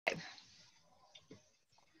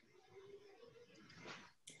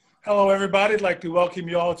Hello, everybody. I'd like to welcome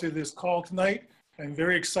you all to this call tonight. I'm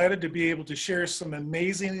very excited to be able to share some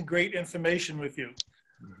amazing and great information with you.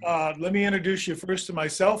 Let me introduce you first to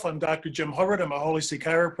myself. I'm Dr. Jim Hubbard. I'm a holistic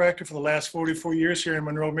chiropractor for the last 44 years here in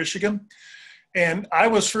Monroe, Michigan. And I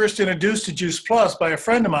was first introduced to Juice Plus by a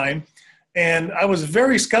friend of mine. And I was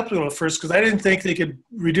very skeptical at first because I didn't think they could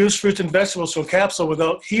reduce fruits and vegetables to a capsule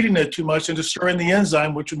without heating it too much and destroying the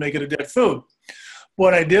enzyme, which would make it a dead food.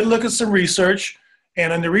 But I did look at some research.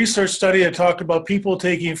 And in the research study, I talked about people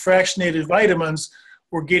taking fractionated vitamins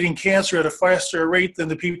were getting cancer at a faster rate than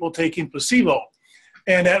the people taking placebo.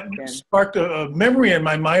 And that sparked a memory in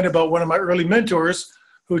my mind about one of my early mentors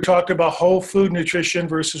who talked about whole food nutrition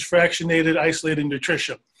versus fractionated, isolated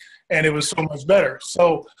nutrition. And it was so much better.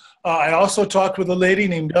 So I also talked with a lady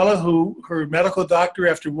named Ella, who her medical doctor,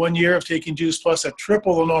 after 1 year of taking Juice Plus at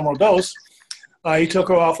triple the normal dose, he took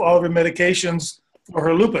her off all of her medications for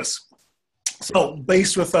her lupus. So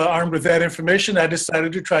armed with that information, I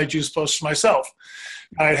decided to try Juice Plus for myself.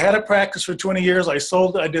 I had a practice for 20 years. I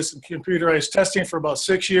did some computerized testing for about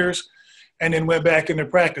 6 years and then went back into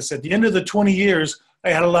practice. At the end of the 20 years,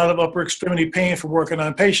 I had a lot of upper extremity pain from working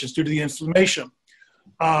on patients due to the inflammation.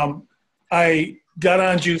 I got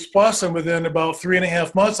on Juice Plus, and within about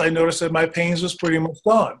 3.5 months, I noticed that my pains was pretty much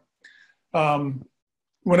gone.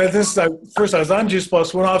 First I was on Juice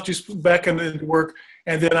Plus, went off Juice back into work,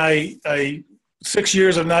 and then 6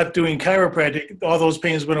 years of not doing chiropractic, all those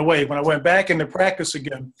pains went away. When I went back into practice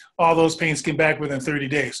again, all those pains came back within 30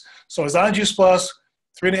 days. So I was on Juice Plus,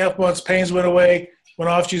 3.5 months, pains went away, went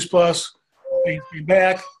off Juice Plus, pains came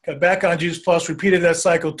back, got back on Juice Plus, repeated that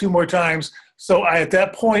cycle 2 more times. So at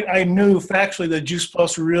that point, I knew factually that Juice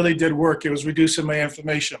Plus really did work. It was reducing my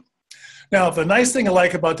inflammation. Now, the nice thing I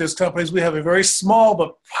like about this company is we have a very small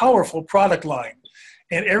but powerful product line.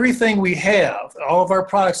 And everything we have, all of our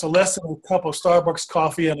products are less than a cup of Starbucks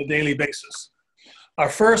coffee on a daily basis. Our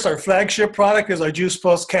flagship product is our Juice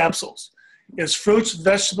Plus capsules. It's fruits,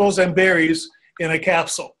 vegetables, and berries in a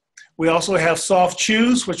capsule. We also have soft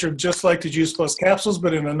chews, which are just like the Juice Plus capsules,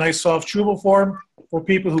 but in a nice soft chewable form for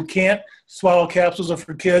people who can't swallow capsules, or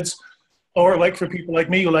for kids, or like for people like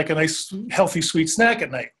me who like a nice, healthy, sweet snack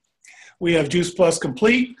at night. We have Juice Plus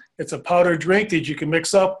Complete. It's a powder drink that you can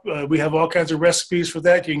mix up. We have all kinds of recipes for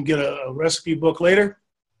that. You can get a recipe book later.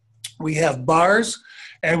 We have bars,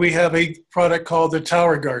 and we have a product called the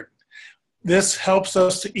Tower Garden. This helps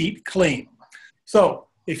us to eat clean. So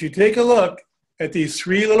if you take a look at these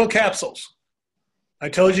 3 little capsules, I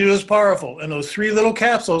told you it was powerful. In those 3 little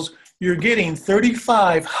capsules, you're getting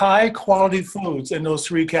 35 high-quality foods in those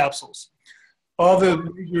 3 capsules.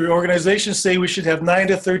 Your organizations say we should have 9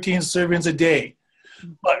 to 13 servings a day,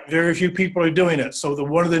 but very few people are doing it. So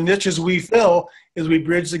one of the niches we fill is we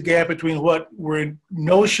bridge the gap between what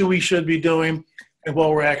we should be doing and what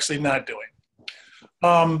we're actually not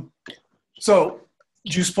doing. So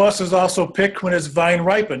Juice Plus is also picked when it's vine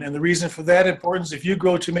ripened. And the reason for that importance, if you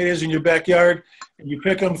grow tomatoes in your backyard and you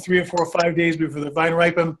pick them 3 or 4 or 5 days before they're vine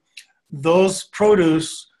ripen, those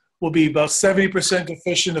produce will be about 70%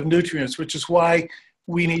 deficient of nutrients, which is why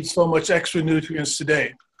we need so much extra nutrients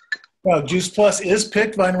today. Now, Juice Plus is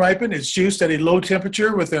picked vine ripened. It's juiced at a low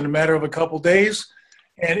temperature within a matter of a couple days.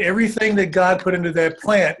 And everything that God put into that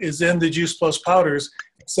plant is in the Juice Plus powders,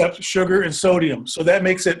 except sugar and sodium. So that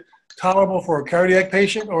makes it tolerable for a cardiac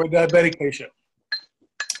patient or a diabetic patient.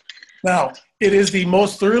 Now, it is the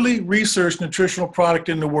most thoroughly researched nutritional product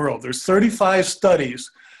in the world. There's 35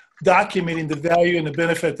 studies documenting the value and the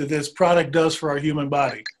benefit that this product does for our human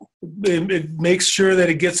body. It makes sure that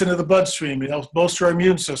it gets into the bloodstream. It helps bolster our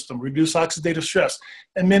immune system, reduce oxidative stress,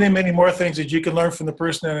 and many, many more things that you can learn from the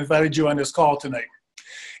person that invited you on this call tonight.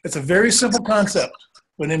 It's a very simple concept,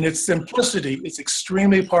 but in its simplicity, it's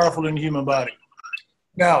extremely powerful in the human body.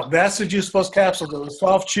 Now, that's the Juice Plus capsules. They're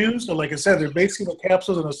soft chews. So like I said, they're basically the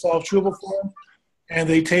capsules in a soft chewable form, and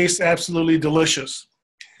they taste absolutely delicious.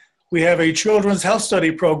 We have a children's health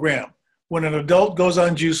study program. When an adult goes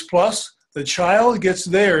on Juice Plus, the child gets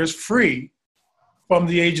theirs free from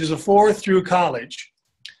the ages of 4 through college.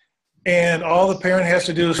 And all the parent has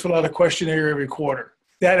to do is fill out a questionnaire every quarter.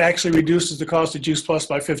 That actually reduces the cost of Juice Plus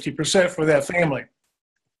by 50% for that family.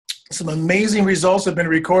 Some amazing results have been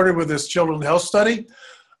recorded with this children's health study.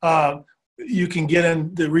 You can get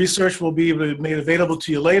in, the research will be made available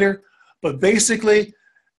to you later. But basically,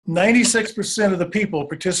 96% of the people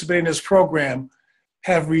participating in this program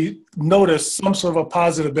have noticed some sort of a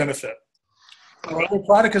positive benefit. Our other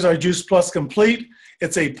product is our Juice Plus Complete.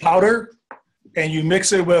 It's a powder, and you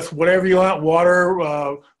mix it with whatever you want,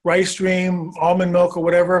 water, rice stream, almond milk, or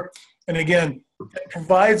whatever. And again, that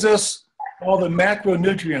provides us all the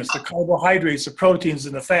macronutrients, the carbohydrates, the proteins,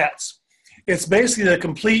 and the fats. It's basically a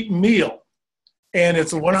complete meal, and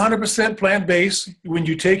it's a 100% plant-based. When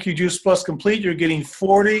you take your Juice Plus Complete, you're getting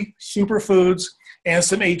 40 superfoods and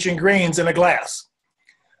some ancient grains in a glass.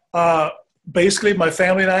 Basically, my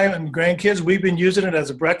family and I and grandkids, we've been using it as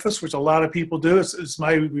a breakfast, which a lot of people do. It's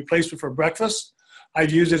my replacement for breakfast.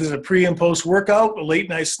 I've used it as a pre and post workout, a late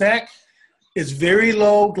night snack. It's very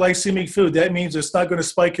low glycemic food. That means it's not going to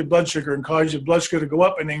spike your blood sugar and cause your blood sugar to go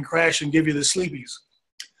up and then crash and give you the sleepies.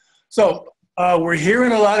 So we're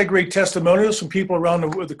hearing a lot of great testimonials from people around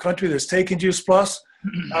the country that's taking Juice Plus,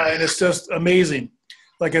 and it's just amazing.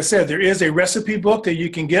 Like I said, there is a recipe book that you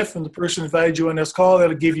can get from the person who invited you on this call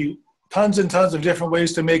that'll give you tons and tons of different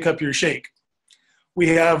ways to make up your shake. We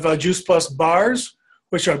have Juice Plus bars,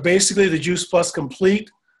 which are basically the Juice Plus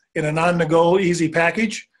Complete in a non-to-go easy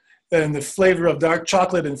package, and the flavor of dark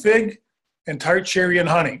chocolate and fig, and tart cherry and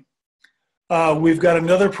honey. We've got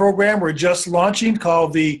another program we're just launching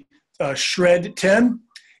called the Shred 10.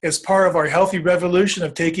 It's part of our healthy revolution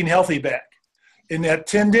of taking healthy back. In that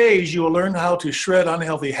 10 days, you will learn how to shred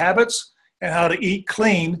unhealthy habits and how to eat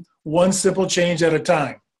clean, one simple change at a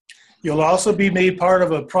time. You'll also be made part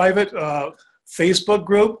of a private Facebook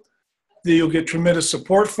group that you'll get tremendous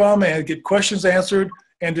support from and get questions answered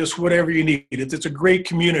and just whatever you need. It's a great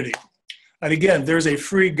community. And again, there's a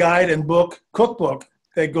free guide and cookbook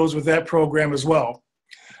that goes with that program as well.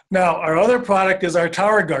 Now, our other product is our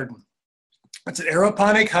Tower Garden. It's an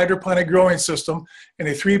aeroponic, hydroponic growing system in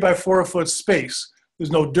a 3-by-4 foot space.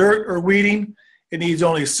 There's no dirt or weeding. It needs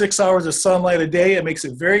only 6 hours of sunlight a day. It makes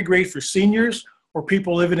it very great for seniors or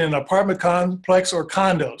people living in an apartment complex or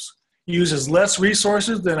condos. It uses less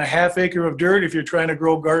resources than a ½ acre of dirt if you're trying to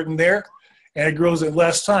grow a garden there, and it grows in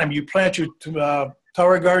less time. You plant your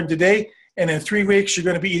Tower Garden today, and in 3 weeks, you're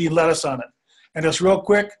going to be eating lettuce on it. And just real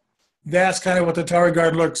quick, that's kind of what the Tower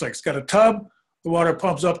Garden looks like. It's got a tub, the water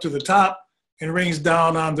pumps up to the top, and rains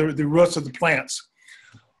down on the roots of the plants.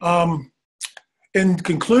 In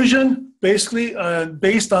conclusion, basically,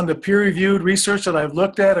 based on the peer-reviewed research that I've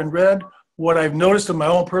looked at and read, what I've noticed in my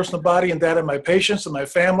own personal body and that of my patients and my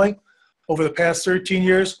family over the past 13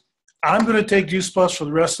 years, I'm going to take Juice Plus for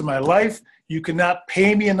the rest of my life. You cannot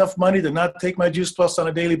pay me enough money to not take my Juice Plus on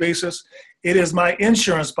a daily basis. It is my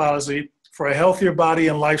insurance policy for a healthier body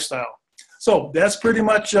and lifestyle. So that's pretty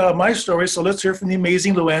much my story. So let's hear from the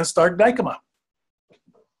amazing LouAnn Stark-Dykema.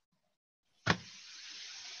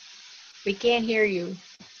 We can't hear you.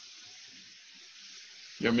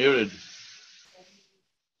 You're muted.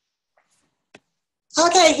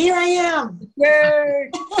 Okay, here I am.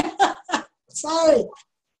 Yay! Sorry.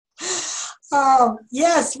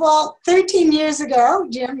 Yes, well, 13 years ago,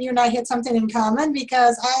 Jim, you and I had something in common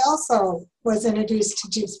because I also was introduced to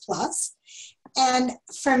Juice Plus. And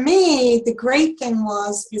for me, the great thing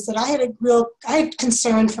is that I had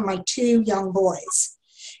concern for my 2 young boys.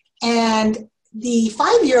 And the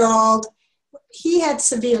 5-year-old, he had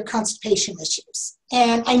severe constipation issues.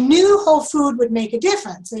 And I knew whole food would make a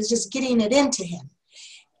difference. It was just getting it into him.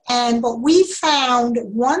 And what we found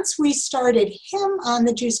once we started him on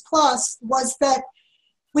the Juice Plus was that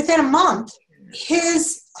within a month,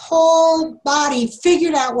 his whole body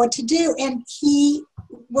figured out what to do, and he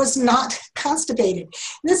was not constipated.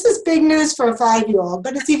 This is big news for a 5-year-old,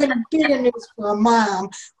 but it's even bigger news for a mom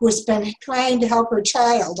who has been trying to help her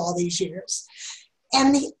child all these years.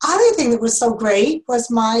 And the other thing that was so great was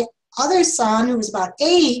my other son, who was about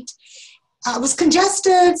 8, was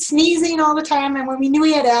congested, sneezing all the time, and when we knew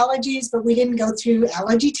he had allergies, but we didn't go through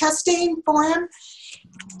allergy testing for him.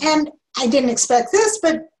 And I didn't expect this,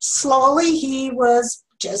 but slowly he was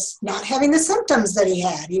just not having the symptoms that he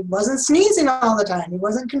had. He wasn't sneezing all the time. He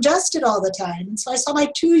wasn't congested all the time. And so I saw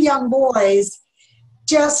my 2 young boys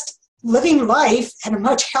just living life at a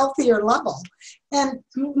much healthier level. And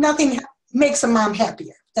nothing makes a mom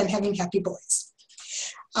happier than having happy boys.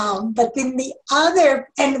 But then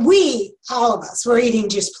all of us, were eating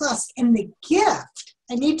Juice Plus. And the gift,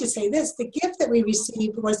 I need to say this, the gift that we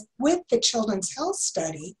received was with the Children's Health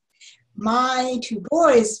Study. My 2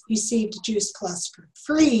 boys received Juice Plus for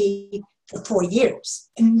free for 4 years.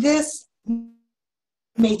 And this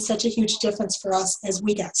made such a huge difference for us as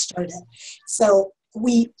we got started. So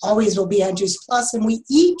we always will be on Juice Plus, and we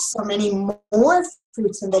eat so many more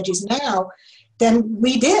fruits and veggies now than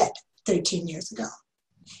we did 13 years ago.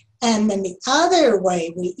 And then the other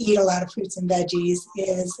way we eat a lot of fruits and veggies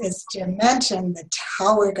is, as Jim mentioned, the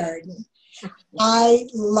Tower Garden. I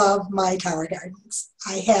love my Tower Gardens.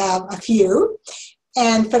 I have a few,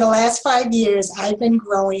 and for the last 5 years, I've been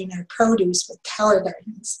growing our produce with Tower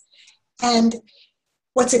Gardens. And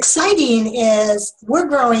what's exciting is we're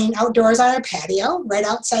growing outdoors on our patio, right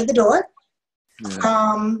outside the door.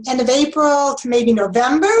 From end of April to maybe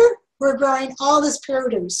November, we're growing all this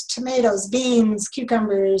produce, tomatoes, beans,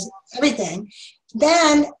 cucumbers, everything.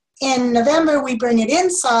 Then in November, we bring it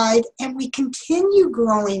inside and we continue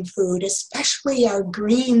growing food, especially our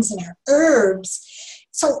greens and our herbs.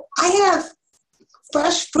 So I have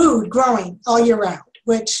fresh food growing all year round,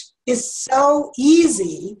 which is so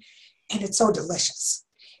easy and it's so delicious.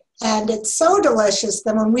 And it's so delicious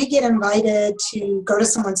that when we get invited to go to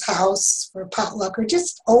someone's house for a potluck or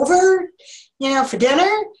just over, for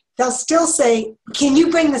dinner, they'll still say, can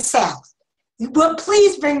you bring the salad? Well,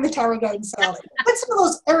 please bring the Tower Garden salad. Put some of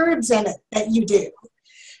those herbs in it that you do.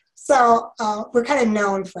 So we're kind of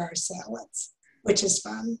known for our salads, which is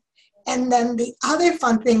fun. And then the other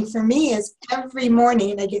fun thing for me is every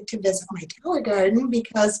morning I get to visit my Tower Garden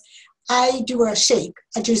because I do a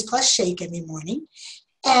Juice Plus shake every morning.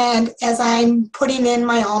 And as I'm putting in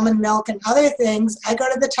my almond milk and other things, I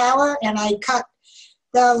go to the tower and I cut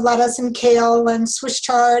the lettuce and kale and Swiss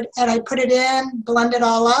chard and I put it in, blend it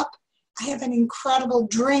all up. I have an incredible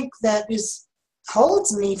drink that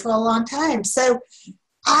holds me for a long time. So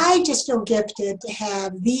I just feel gifted to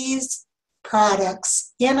have these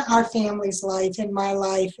products in our family's life, in my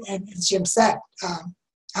life, and as Jim said,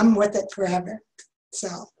 I'm with it forever. So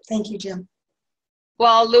thank you, Jim.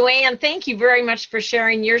 Well, LouAnn, thank you very much for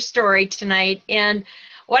sharing your story tonight. And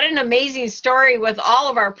what an amazing story with all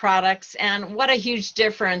of our products, and what a huge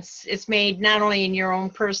difference it's made not only in your own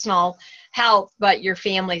personal health, but your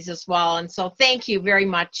families as well. And so thank you very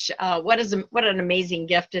much. What an amazing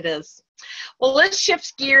gift it is. Well, let's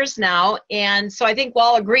shift gears now. And so I think we'll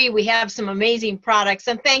all agree we have some amazing products.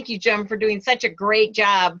 And thank you, Jim, for doing such a great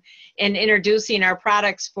job in introducing our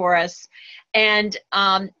products for us. And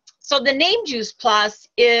so the name Juice Plus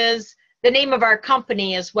is the name of our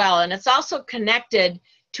company as well. And it's also connected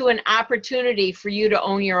to an opportunity for you to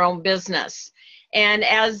own your own business. And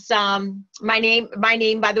as my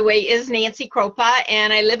name, by the way, is Nancy Kroupa,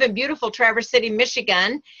 and I live in beautiful Traverse City,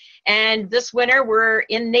 Michigan. And this winter we're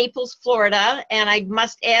in Naples, Florida, and I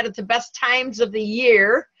must add it's the best times of the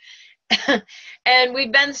year. And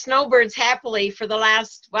we've been snowbirds happily for the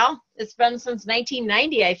last, it's been since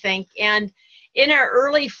 1990, I think. And in our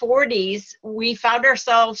early 40s, we found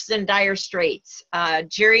ourselves in dire straits.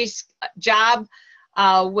 Jerry's job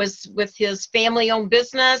was with his family-owned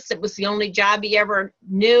business. It was the only job he ever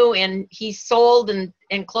knew, and he sold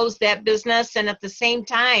and closed that business. And at the same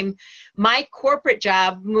time, my corporate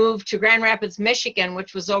job moved to Grand Rapids, Michigan,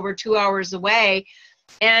 which was over 2 hours away.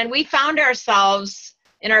 And we found ourselves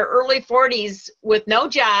in our early 40s with no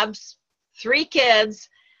jobs, 3 kids,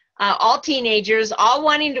 all teenagers, all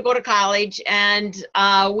wanting to go to college, and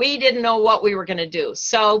we didn't know what we were going to do.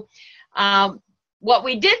 So what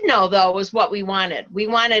we did know, though, was what we wanted. We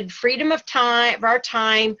wanted freedom of our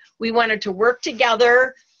time. We wanted to work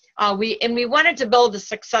together. We wanted to build a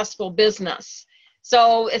successful business.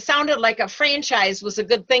 So it sounded like a franchise was a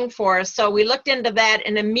good thing for us. So we looked into that,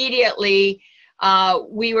 and immediately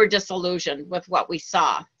we were disillusioned with what we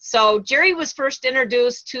saw. So Jerry was first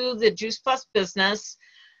introduced to the Juice Plus business,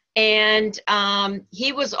 and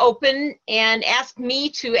he was open and asked me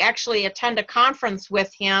to actually attend a conference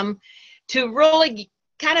with him to really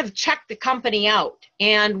kind of check the company out.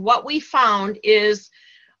 And what we found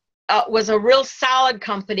was a real solid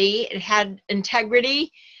company. It had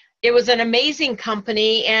integrity. It was an amazing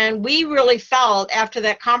company. And we really felt after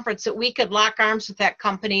that conference that we could lock arms with that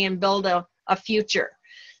company and build a future.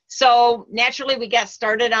 So naturally, we got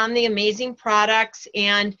started on the amazing products.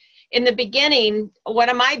 And in the beginning, one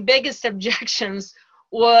of my biggest objections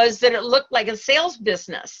was that it looked like a sales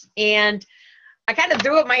business. And I kind of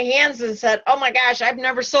threw up my hands and said, oh my gosh, I've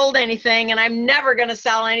never sold anything, and I'm never going to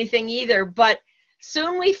sell anything either. But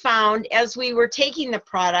soon we found, as we were taking the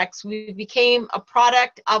products, we became a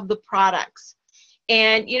product of the products.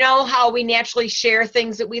 And you know how we naturally share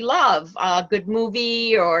things that we love, a good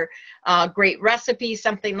movie or a great recipe,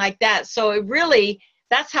 something like that. So it really,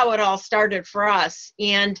 that's how it all started for us.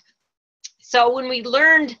 And so when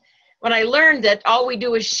I learned that all we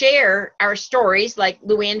do is share our stories, like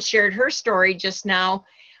LouAnn shared her story just now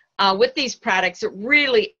with these products, it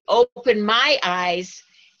really opened my eyes,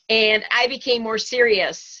 and I became more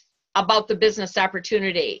serious about the business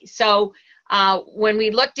opportunity. So when we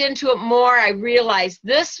looked into it more, I realized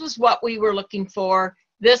this was what we were looking for.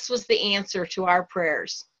 This was the answer to our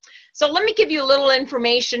prayers. So let me give you a little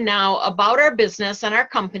information now about our business and our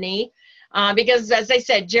company, because as I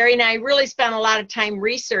said, Jerry and I really spent a lot of time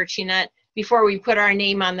researching it before we put our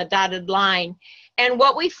name on the dotted line. And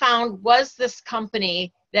what we found was this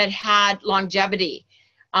company that had longevity.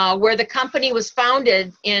 where the company was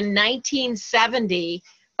founded in 1970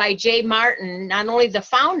 by Jay Martin, not only the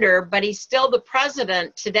founder, but he's still the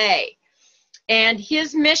president today. And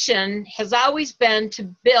his mission has always been to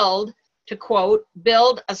build, to quote,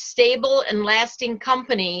 build a stable and lasting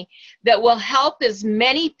company that will help as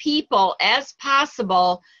many people as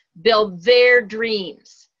possible build their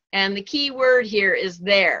dreams. And the key word here is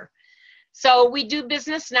their. So we do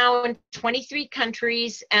business now in 23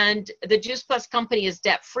 countries, and the Juice Plus company is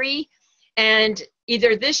debt-free. And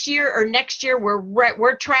either this year or next year,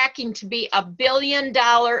 we're tracking to be $1 billion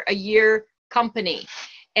a year company.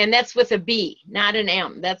 And that's with a B, not an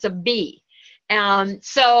M, that's a B.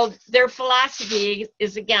 So their philosophy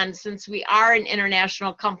is, again, since we are an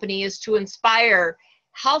international company, is to inspire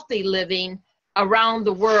healthy living around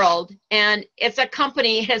the world. And it's a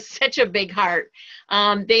company that has such a big heart.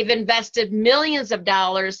 They've invested millions of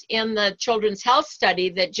dollars in the children's health study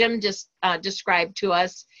that Jim just described to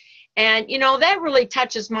us. And, you know, that really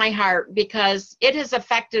touches my heart because it has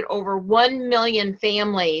affected over 1 million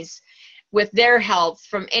families with their health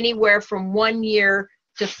from anywhere from 1 year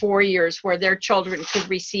to 4 years, where their children could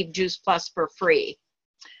receive Juice Plus for free.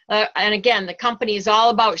 And again, the company is all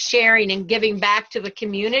about sharing and giving back to the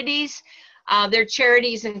communities. Their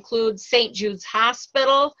charities include St. Jude's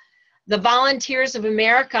Hospital, the Volunteers of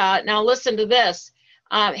America. Now listen to this.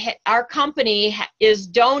 Our company is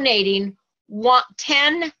donating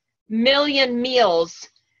 10 million meals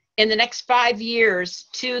in the next 5 years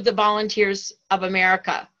to the Volunteers of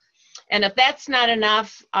America. And if that's not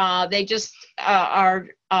enough, they just are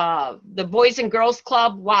the Boys and Girls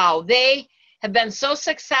Club. Wow, they have been so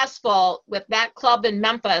successful with that club in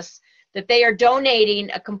Memphis that they are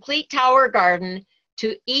donating a complete tower garden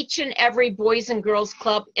to each and every Boys and Girls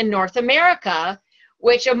Club in North America,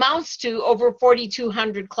 which amounts to over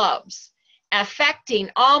 4,200 clubs, affecting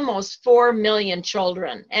almost 4 million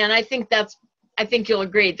children. And I think you'll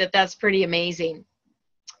agree that that's pretty amazing.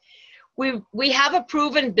 We have a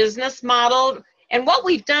proven business model, and what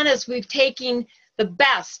we've done is we've taken the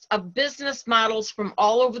best of business models from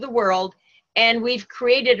all over the world, and we've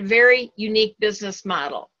created a very unique business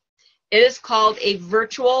model. It is called a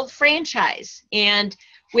virtual franchise, and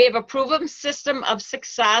we have a proven system of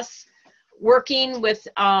success working with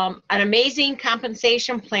an amazing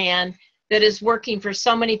compensation plan that is working for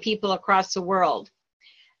so many people across the world.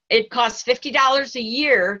 It costs $50 a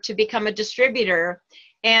year to become a distributor.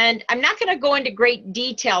 And I'm not going to go into great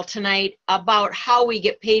detail tonight about how we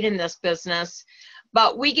get paid in this business,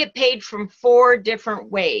 but we get paid from 4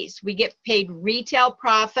 different ways. We get paid retail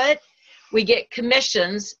profit, we get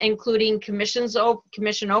commissions, including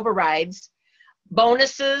commission overrides,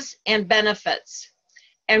 bonuses, and benefits.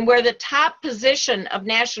 And where the top position of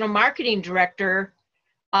National Marketing Director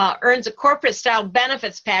earns a corporate style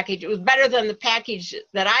benefits package, it was better than the package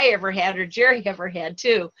that I ever had or Jerry ever had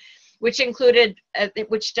too, which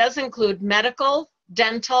does include medical,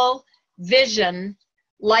 dental, vision,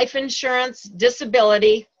 life insurance,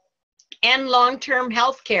 disability, and long-term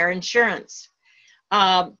health care insurance,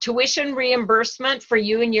 tuition reimbursement for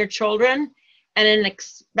you and your children, and an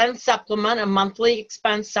expense supplement, a monthly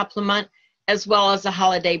expense supplement, as well as a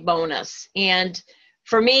holiday bonus. And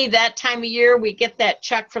for me, that time of year, we get that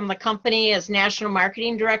check from the company as national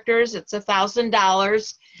marketing directors. It's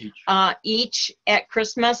 $1,000 each at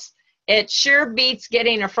Christmas. It sure beats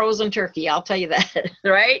getting a frozen turkey, I'll tell you that,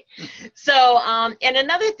 right? So, and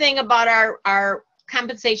another thing about our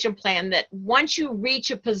compensation plan, that once you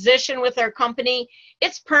reach a position with our company,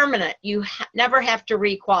 it's permanent. You never have to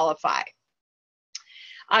requalify.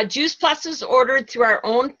 Juice Plus is ordered through our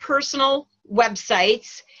own personal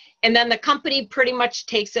websites, and then the company pretty much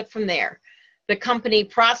takes it from there. The company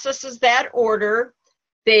processes that order,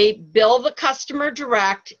 they bill the customer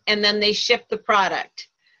direct, and then they ship the product.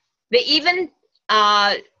 They even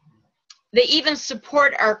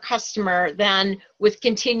support our customer then with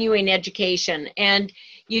continuing education. And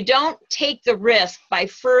you don't take the risk by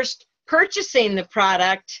first purchasing the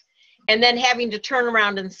product and then having to turn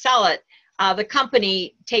around and sell it. The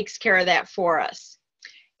company takes care of that for us.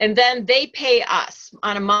 And then they pay us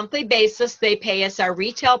on a monthly basis. They pay us our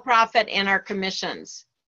retail profit and our commissions.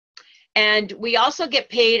 And we also get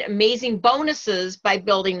paid amazing bonuses by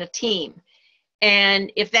building a team.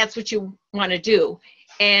 And if that's what you want to do.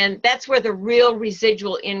 And that's where the real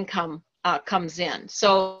residual income comes in.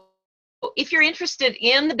 So if you're interested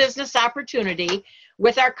in the business opportunity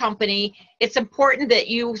with our company, it's important that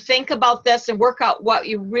you think about this and work out what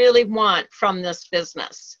you really want from this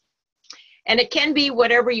business. And it can be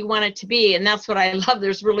whatever you want it to be. And that's what I love.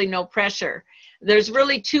 There's really no pressure. There's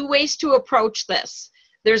really 2 ways to approach this.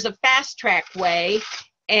 There's a fast track way,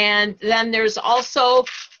 And then there's also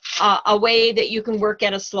a way that you can work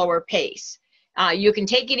at a slower pace. You can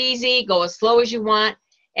take it easy, go as slow as you want.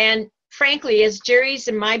 And frankly, as Jerry's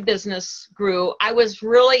and my business grew, I was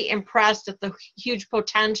really impressed at the huge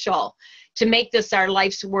potential to make this our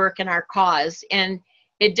life's work and our cause. And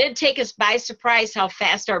it did take us by surprise how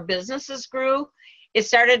fast our businesses grew. It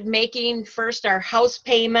started making first our house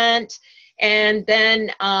payment, and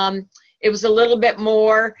then it was a little bit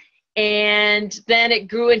more, and then it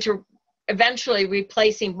grew into eventually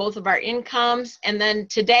replacing both of our incomes. And then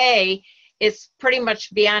today, it's pretty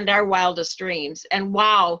much beyond our wildest dreams. And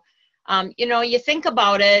wow, you know, you think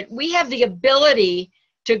about it, we have the ability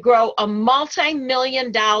to grow a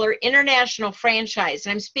multi-million-dollar international franchise.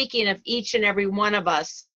 And I'm speaking of each and every one of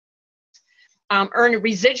us, earn a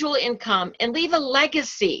residual income and leave a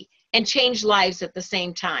legacy and change lives at the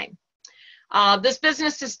same time. This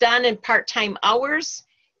business is done in part-time hours,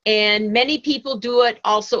 and many people do it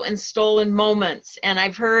also in stolen moments. And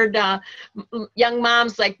I've heard young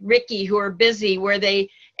moms like Rikki who are busy,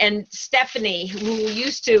 and Stephanie, who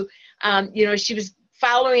used to, you know, she was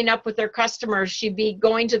following up with their customers. She'd be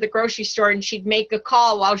going to the grocery store and she'd make a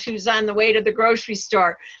call while she was on the way to the grocery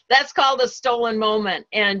store. That's called a stolen moment,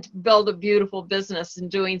 and build a beautiful business in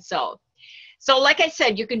doing so. So like I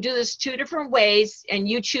said, you can do this 2 different ways, and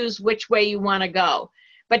you choose which way you want to go.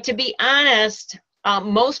 But to be honest,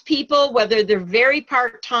 most people, whether they're very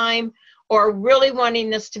part-time or really wanting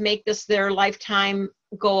this to make this their lifetime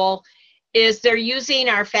goal, is they're using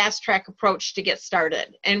our fast track approach to get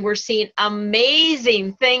started. And we're seeing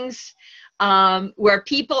amazing things where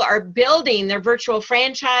people are building their virtual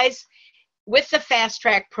franchise with the fast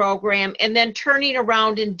track program, and then turning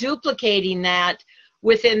around and duplicating that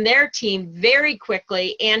within their team very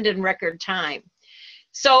quickly and in record time.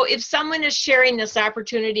 So if someone is sharing this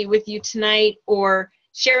opportunity with you tonight, or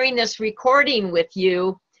sharing this recording with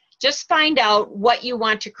you, just find out what you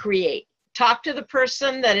want to create. Talk to the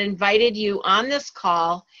person that invited you on this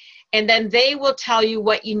call, and then they will tell you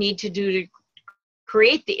what you need to do to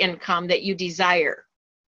create the income that you desire.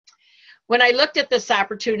 When I looked at this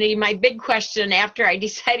opportunity, my big question after I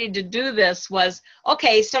decided to do this was,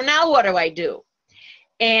 okay, so now what do I do?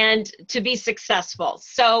 And to be successful.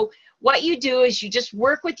 So what you do is you just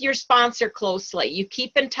work with your sponsor closely. You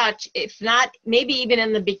keep in touch, if not, maybe even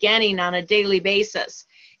in the beginning on a daily basis,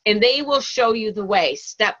 and they will show you the way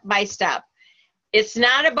step by step. It's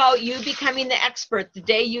not about you becoming the expert the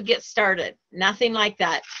day you get started. Nothing like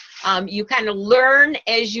that. You kind of learn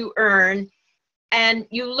as you earn, and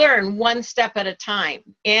you learn one step at a time.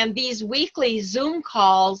 And these weekly Zoom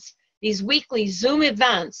calls, these weekly Zoom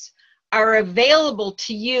events are available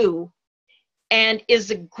to you, and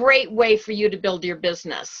is a great way for you to build your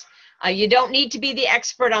business. You don't need to be the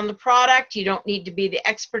expert on the product. You don't need to be the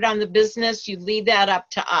expert on the business. You leave that up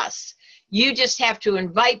to us. You just have to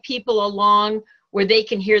invite people along where they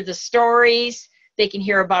can hear the stories, they can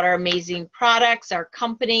hear about our amazing products, our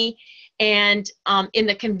company, and in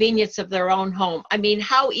the convenience of their own home. I mean,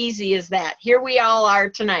 how easy is that? Here we all are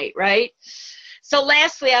tonight, right? So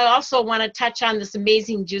lastly, I also want to touch on this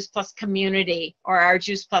amazing Juice Plus community, or our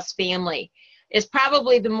Juice Plus family. Is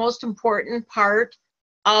probably the most important part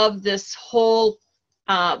of this whole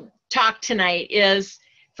talk tonight. Is,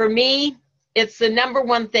 for me, it's the number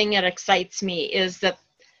one thing that excites me, is that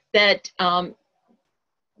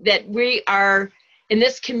we are in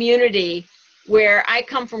this community where I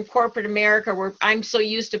come from corporate America, where I'm so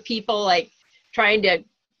used to people like trying to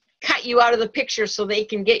cut you out of the picture so they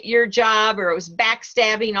can get your job, or it was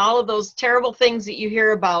backstabbing, all of those terrible things that you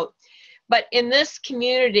hear about. But in this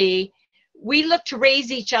community, we look to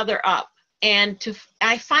raise each other up, and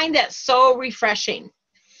I find that so refreshing.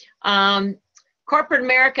 Corporate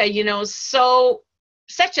America, you know, is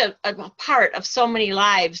such a part of so many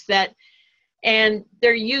lives that, and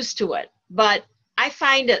they're used to it. But I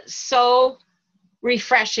find it so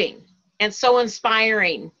refreshing and so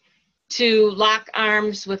inspiring to lock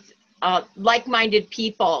arms with like-minded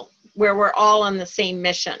people where we're all on the same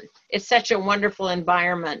mission. It's such a wonderful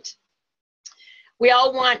environment. We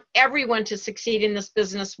all want everyone to succeed in this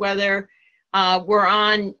business, whether we're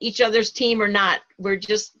on each other's team or not. We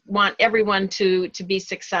just want everyone to be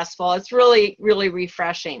successful. It's really, really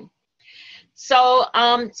refreshing. So,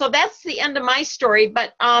 so that's the end of my story.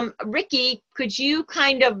 But Rikki, could you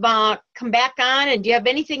kind of come back on, and do you have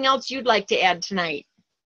anything else you'd like to add tonight?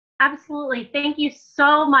 Absolutely. Thank you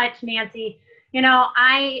so much, Nancy. You know,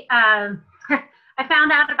 I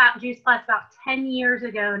found out about Juice Plus about 10 years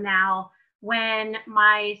ago now, when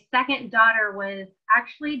my second daughter was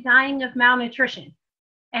actually dying of malnutrition.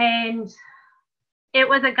 And it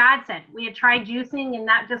was a godsend. We had tried juicing, and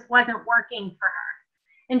that just wasn't working for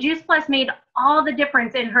her. And Juice Plus made all the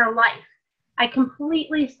difference in her life. I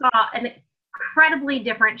completely saw an incredibly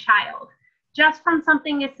different child just from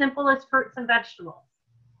something as simple as fruits and vegetables.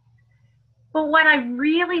 But what I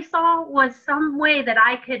really saw was some way that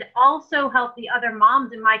I could also help the other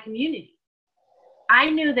moms in my community. I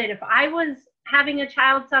knew that if I was having a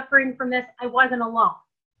child suffering from this, I wasn't alone.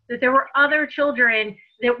 That there were other children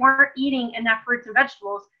that weren't eating enough fruits and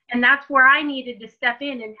vegetables. And that's where I needed to step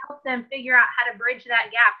in and help them figure out how to bridge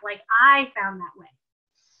that gap like I found that way.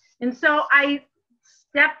 And so I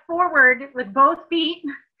stepped forward with both feet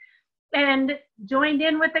and joined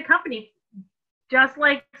in with the company, just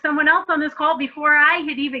like someone else on this call before I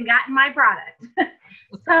had even gotten my product.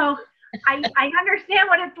 So I understand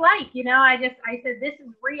what it's like, you know. I said, this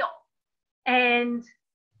is real. And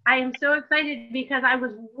I am so excited because I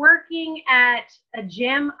was working at a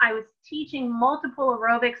gym. I was teaching multiple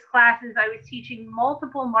aerobics classes. I was teaching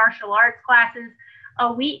multiple martial arts classes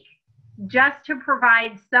a week just to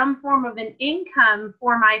provide some form of an income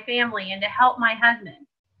for my family and to help my husband.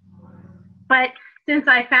 But since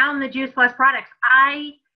I found the Juice Plus products,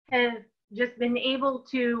 I have just been able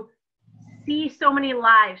to see so many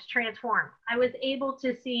lives transformed. I was able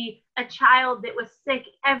to see a child that was sick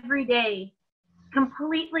every day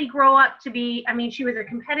completely grow up to be, I mean, she was a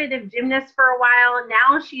competitive gymnast for a while, and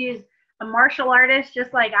now she's a martial artist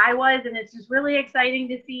just like I was. And it's just really exciting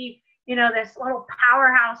to see, you know, this little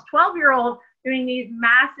powerhouse 12-year-old doing these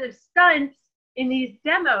massive stunts in these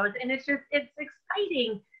demos. And it's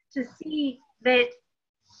exciting to see that,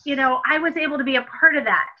 you know, I was able to be a part of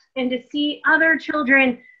that and to see other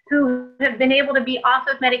children who have been able to be off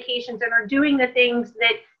of medications and are doing the things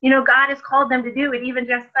that, you know, God has called them to do at even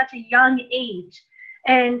just such a young age.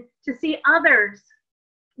 And to see others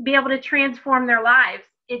be able to transform their lives,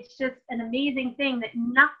 it's just an amazing thing that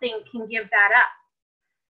nothing can give that up.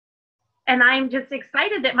 And I'm just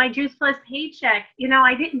excited that my Juice Plus paycheck, you know,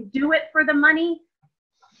 I didn't do it for the money,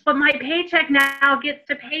 but my paycheck now gets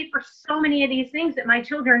to pay for so many of these things that my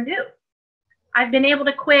children do. I've been able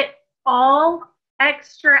to quit all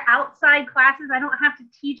extra outside classes. I don't have to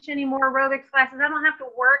teach any more aerobics classes. I don't have to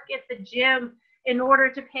work at the gym in order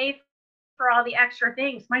to pay for all the extra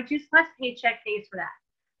things. My Juice Plus paycheck pays for that.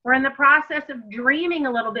 We're in the process of dreaming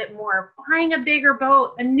a little bit more, buying a bigger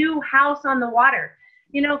boat, a new house on the water.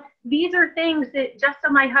 You know, these are things that just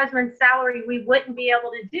on my husband's salary, we wouldn't be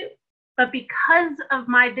able to do. But because of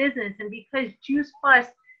my business and because Juice Plus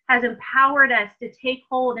has empowered us to take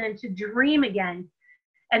hold and to dream again,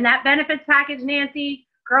 and that benefits package, Nancy,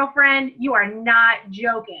 girlfriend, you are not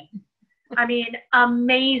joking. I mean,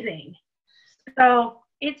 amazing. So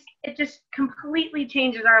it just completely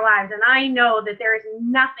changes our lives. And I know that there is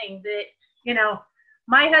nothing that, you know,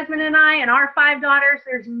 my husband and I and our 5 daughters,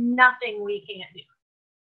 there's nothing we can't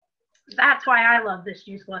do. That's why I love this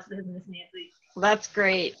Juice Plus business, Nancy. That's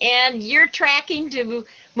great. And you're tracking to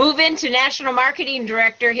move into National Marketing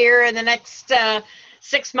Director here in the next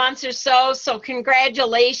 6 months or so. So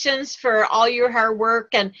congratulations for all your hard work.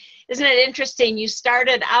 And isn't it interesting? You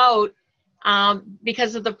started out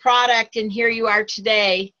because of the product, and here you are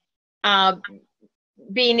today,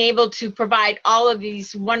 being able to provide all of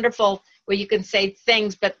these wonderful, well, you can say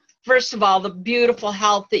things, but first of all, the beautiful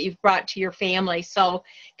health that you've brought to your family. So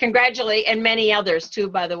congratulate, and many others too,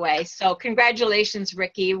 by the way. So congratulations,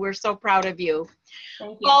 Rikki. We're so proud of you.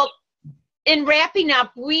 Thank you. Well, in wrapping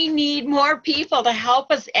up, we need more people to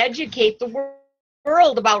help us educate the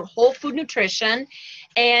world about whole food nutrition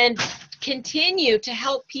and continue to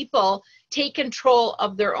help people take control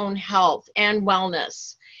of their own health and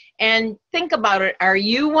wellness. And think about it. Are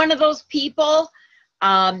you one of those people?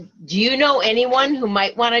 Do you know anyone who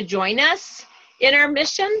might want to join us in our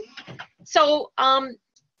mission? So,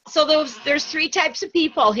 there's 3 types of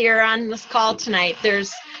people here on this call tonight.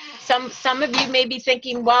 There's some of you may be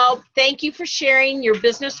thinking, well, thank you for sharing your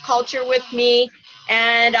business culture with me,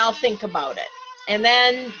 and I'll think about it. And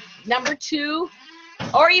then number 2,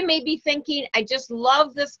 or you may be thinking, I just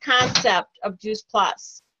love this concept of Juice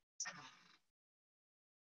Plus.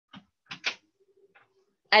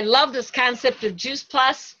 I love this concept of Juice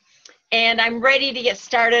Plus, and I'm ready to get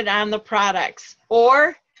started on the products.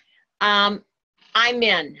 Or I'm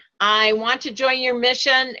in. I want to join your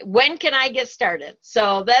mission. When can I get started?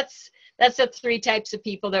 So that's the 3 types of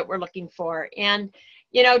people that we're looking for. And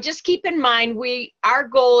you know, just keep in mind, our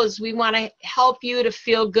goal is we want to help you to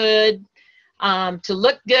feel good, to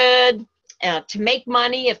look good, to make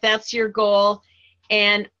money if that's your goal,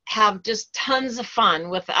 and have just tons of fun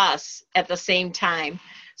with us at the same time.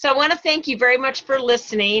 So I want to thank you very much for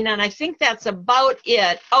listening, and I think that's about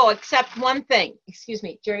it. Oh, except one thing. Excuse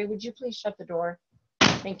me, Jerry, would you please shut the door?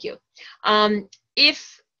 Thank you.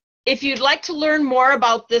 If if you'd like to learn more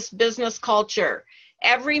about this business culture,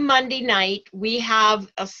 every Monday night we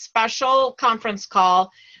have a special conference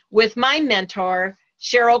call with my mentor,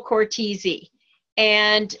 Cheryl Cortese.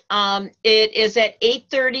 And it is at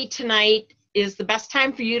 8:30 tonight is the best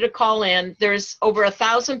time for you to call in. There's over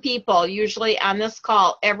 1,000 people usually on this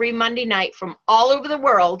call every Monday night from all over the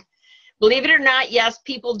world. Believe it or not, yes,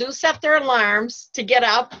 people do set their alarms to get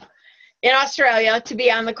up in Australia to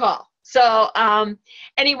be on the call. So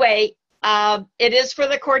anyway, it is for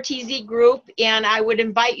the Cortese group, and I would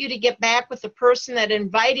invite you to get back with the person that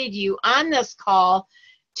invited you on this call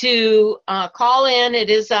to call in. It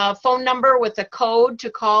is a phone number with a code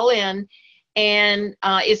to call in, and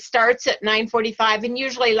it starts at 9:45 and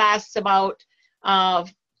usually lasts about,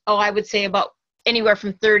 I would say about anywhere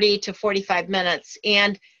from 30 to 45 minutes.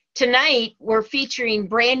 And tonight, we're featuring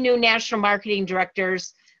brand new national marketing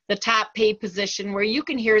directors, the top paid position, where you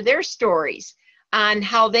can hear their stories on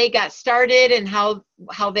how they got started and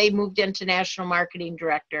how they moved into national marketing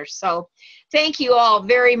director. So thank you all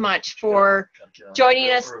very much for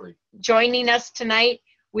joining us tonight.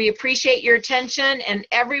 We appreciate your attention, and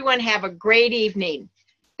everyone have a great evening.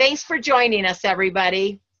 Thanks for joining us,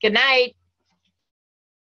 everybody. Good night.